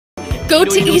Go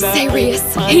to Issei, Rias.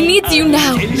 He needs you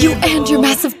now. You and your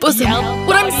massive bosom.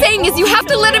 What I'm saying is you have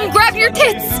to let him grab your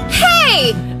tits.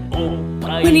 Hey!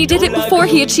 When he did it before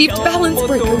he achieved balance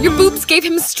breaker, your boobs gave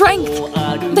him strength.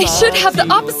 They should have the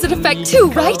opposite effect too,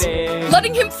 right?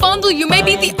 Letting him fondle you may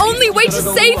be the only way to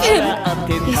save him.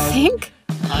 You think?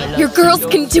 Your girls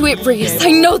can do it, Rias.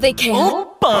 I know they can.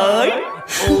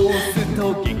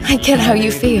 I get how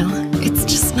you feel. It's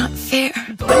just not fair.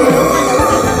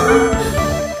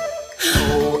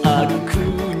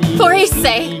 For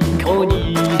Issei.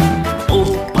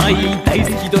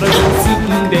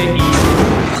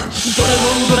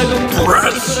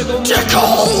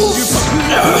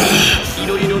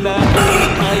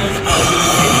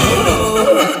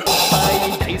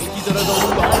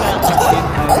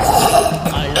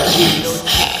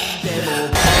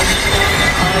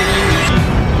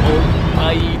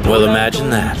 Well, imagine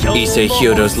that. Issei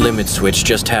Hyodo's limit switch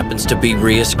just happens to be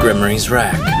Rias Grimmery's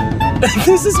rack.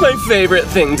 This is my favorite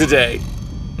thing today.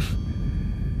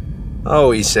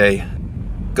 Oh, Issei.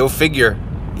 Go figure.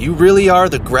 You really are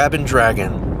the grabbin'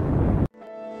 dragon.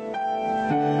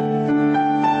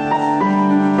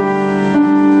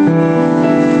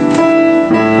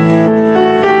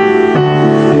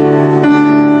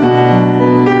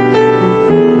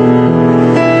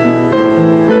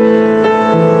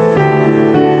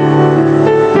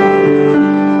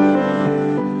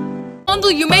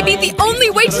 You may be the only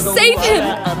way to save him.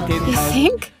 You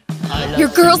think? Your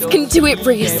girls can do it,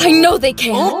 Rias. I know they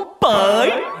can.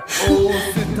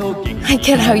 I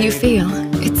get how you feel.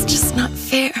 It's just not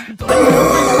fair.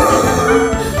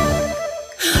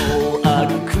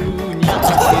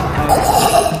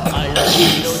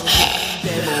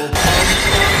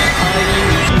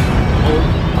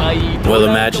 Well,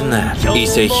 imagine that.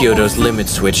 Issei Hyodo's limit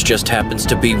switch just happens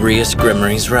to be Rias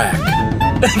Grimmery's rack.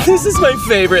 This is my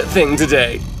favorite thing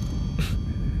today.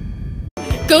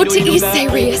 Go to Issei,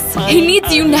 Rias. He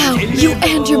needs you now. You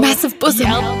and your massive bosom.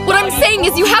 What I'm saying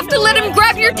is you have to let him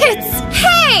grab your tits.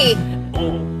 Hey!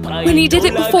 When he did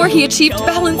it before he achieved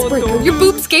balance breaker, your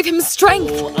boobs gave him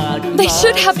strength. They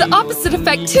should have the opposite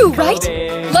effect too, right?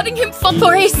 Letting him fall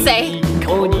for Issei.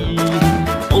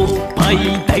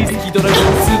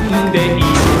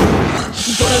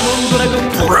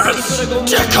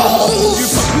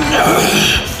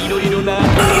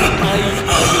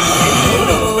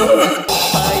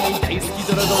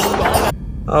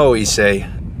 Oh, Issei.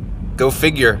 Go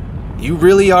figure. You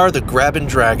really are the grabbin'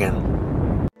 dragon.